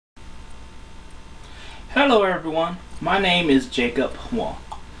Hello everyone, my name is Jacob Huang.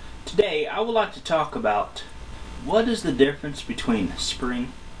 Today I would like to talk about what is the difference between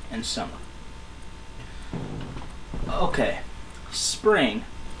spring and summer. Okay, spring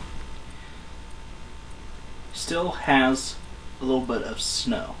still has a little bit of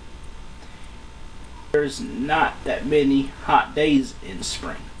snow. There's not that many hot days in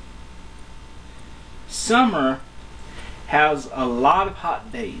spring. Summer has a lot of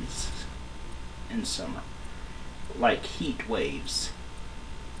hot days in summer, like heat waves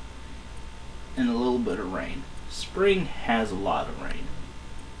and a little bit of rain. Spring has a lot of rain.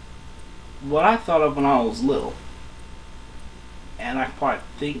 What I thought of when I was little, and I probably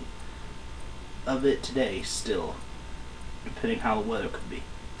think of it today still, depending how the weather could be.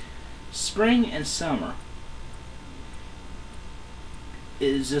 Spring and summer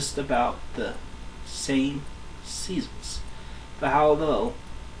is just about the same seasons. But although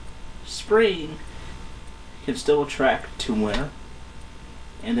spring can still attract to winter,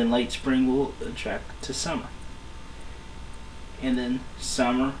 and then late spring will attract to summer, and then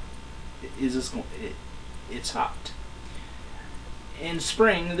summer is just it's hot. In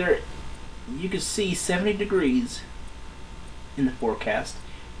spring, you can see 70 degrees in the forecast.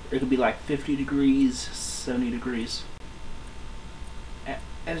 It could be like 50 degrees, 70 degrees.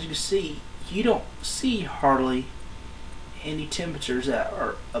 As you can see, you don't see hardly any temperatures that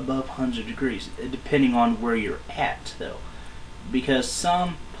are above 100 degrees, depending on where you're at though, because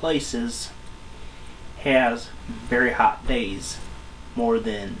some places has very hot days more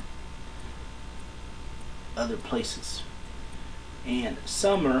than other places. And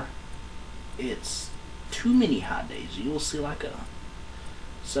summer, it's too many hot days. You'll see like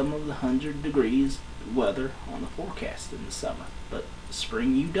some of the 100 degrees weather on the forecast in the summer, but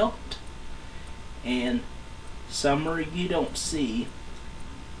spring you don't. And summer you don't see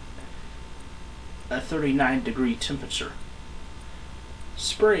a 39-degree temperature.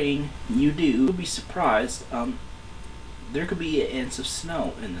 Spring you do. You'll be surprised. There could be an inch of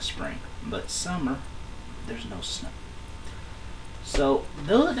snow in the spring, but summer there's no snow. So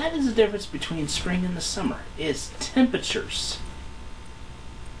that is the difference between spring and the summer. Is temperatures.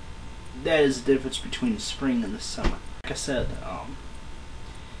 That is the difference between the spring and the summer. Like I said,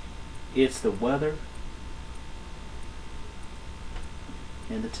 it's the weather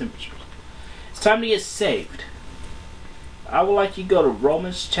and the temperatures. It's time to get saved. I would like you to go to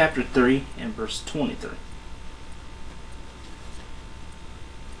Romans chapter 3 and verse 23.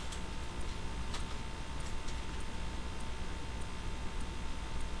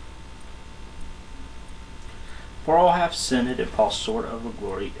 For all have sinned and fall short of the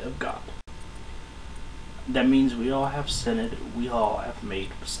glory of God. That means we all have sinned, we all have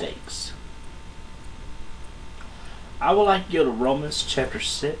made mistakes. I would like to go to Romans chapter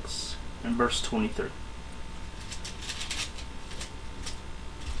 6 and verse 23.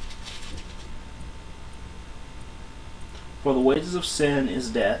 For the wages of sin is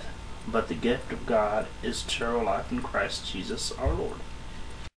death, but the gift of God is eternal life in Christ Jesus our Lord.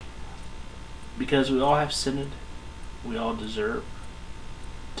 Because we all have sinned, we all deserve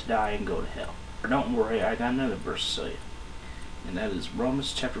to die and go to hell. Don't worry, I got another verse to say, and that is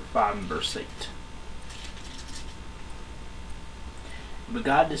Romans chapter 5 and verse 8. But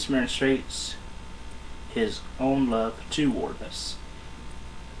God demonstrates His own love toward us.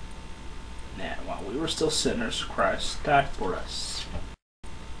 Now, while we were still sinners, Christ died for us.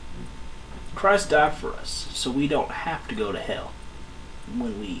 Christ died for us, so we don't have to go to hell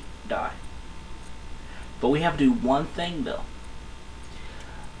when we die. But we have to do one thing though.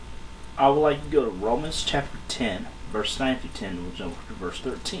 I would like to go to Romans chapter 10, verse 9 through 10. We'll jump to verse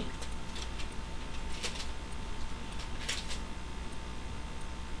 13.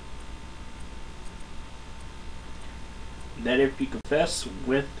 That if you confess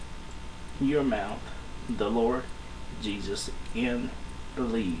with your mouth the Lord Jesus and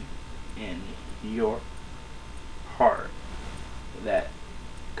believe in your heart that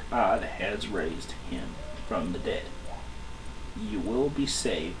God has raised him from the dead, you will be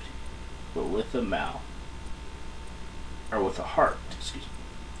saved. But with the mouth, or with the heart,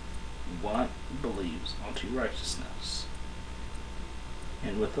 one believes unto righteousness,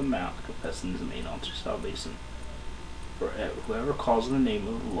 and with the mouth confession is made unto salvation. For whoever calls on the name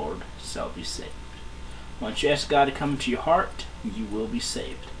of the Lord shall be saved. Once you ask God to come into your heart, you will be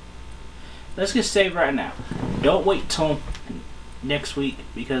saved. Let's get saved right now. Don't wait till next week,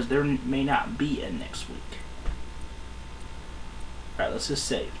 because there may not be a next week. Alright, let's get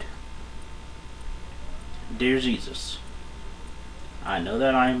saved. Dear Jesus, I know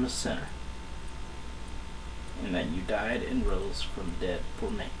that I am a sinner, and that you died and rose from the dead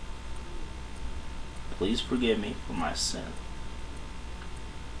for me. please forgive me for my sin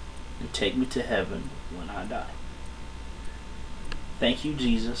and take me to heaven when I die. Thank you,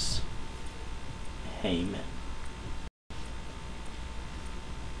 Jesus. Amen.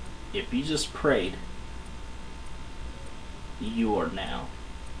 If you just prayed, you are now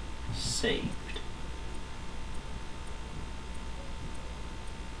saved.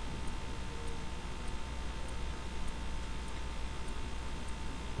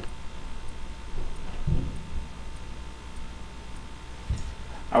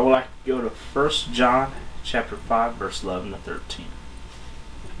 I would like to go to 1 John chapter 5, verse 11 to 13.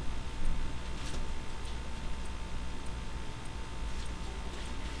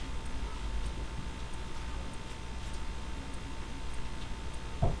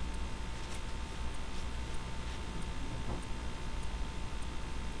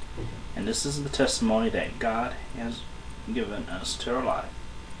 And this is the testimony that God has given us to our life.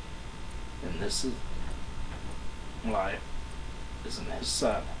 And this is life is in his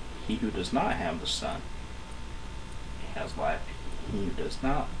Son. He who does not have the Son has life. He who does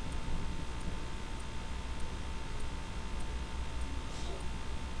not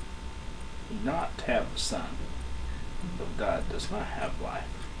have the Son of God does not have life.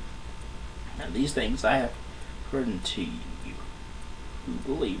 And these things I have written to you who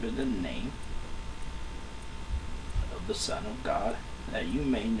believe in the name of the Son of God, that you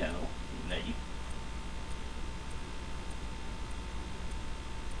may know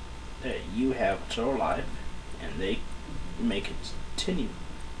that you have eternal life, and they may continue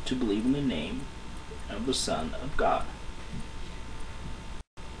to believe in the name of the Son of God.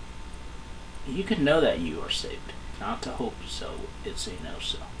 You can know that you are saved, not to hope so, it's a no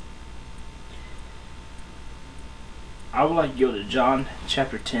so. I would like to go to John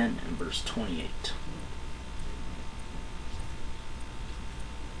chapter 10 and verse 28.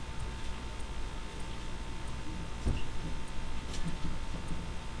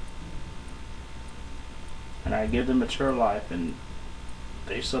 And I give them eternal life, and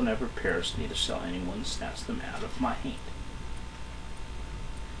they shall never perish, neither shall anyone snatch them out of my hand.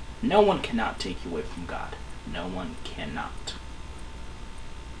 No one cannot take you away from God. No one cannot.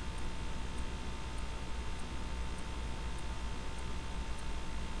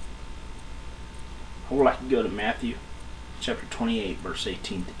 I would like to go to Matthew chapter 28, verse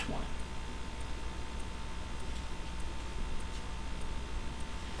 18 to 20.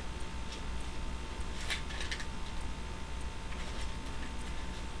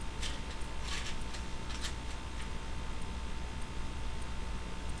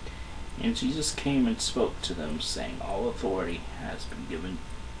 And Jesus came and spoke to them, saying, all authority has been given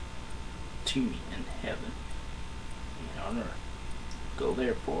to me in heaven and on earth. Go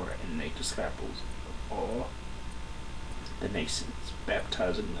therefore and make disciples of all the nations,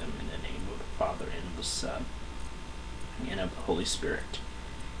 baptizing them in the name of the Father and of the Son and of the Holy Spirit.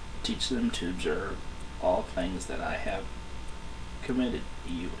 Teach them to observe all things that I have commanded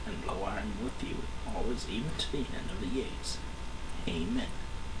you, and lo, I am with you always, even to the end of the age. Amen.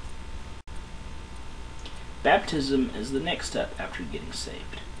 Baptism is the next step after getting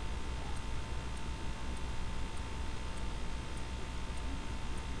saved.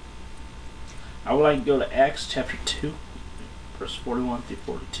 I would like to go to Acts chapter 2, verse 41 through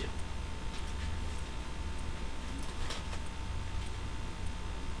 42.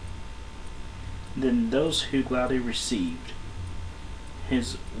 Then those who gladly received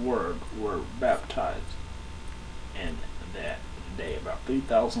his word were baptized, and that day about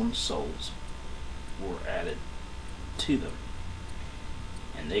 3,000 souls were added to them,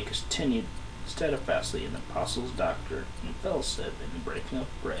 and they continued steadfastly in the apostles' doctrine and fellowship, in the breaking of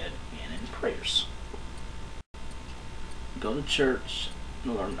bread, and in prayers. Go to church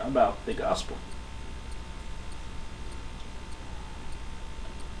and learn about the gospel.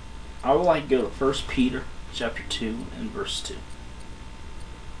 I would like to go to 1 Peter chapter 2 and verse 2.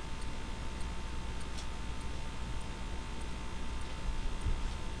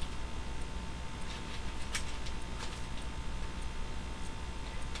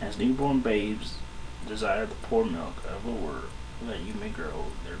 As newborn babes desire the poor milk of the word, that you may grow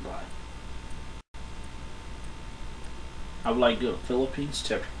thereby. I would like to go to Philippians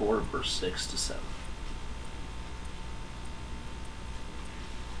chapter 4, verse 6 to 7.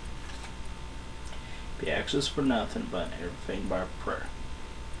 Be anxious for nothing, but everything by prayer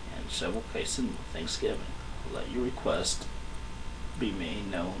and supplication with thanksgiving. Let your request be made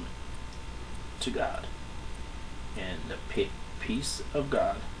known to God, and the peace of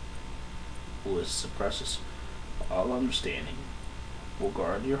God, which suppresses all understanding, will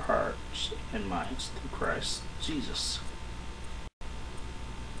guard your hearts and minds through Christ Jesus.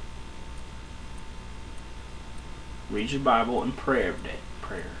 Read your Bible and pray every day.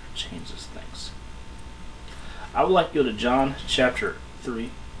 Prayer changes things. I would like to go to John chapter 3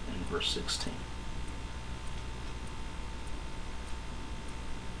 and verse 16.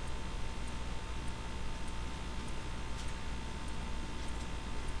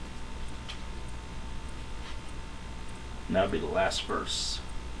 And that'll be the last verse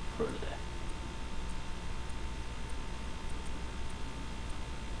for today.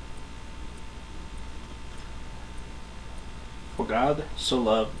 For God so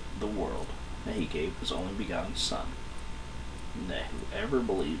loved the world that he gave his only begotten Son, and that whoever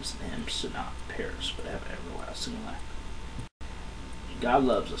believes in him should not perish but have everlasting life. God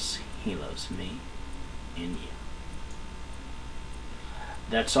loves us. He loves me and you.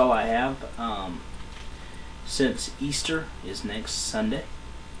 That's all I have. Since Easter is next Sunday,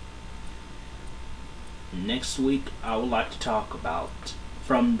 next week I would like to talk about,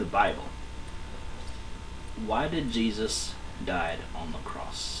 from the Bible, why did Jesus died on the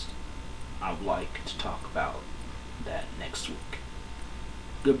cross? I would like to talk about that next week.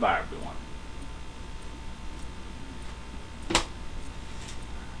 Goodbye, everyone.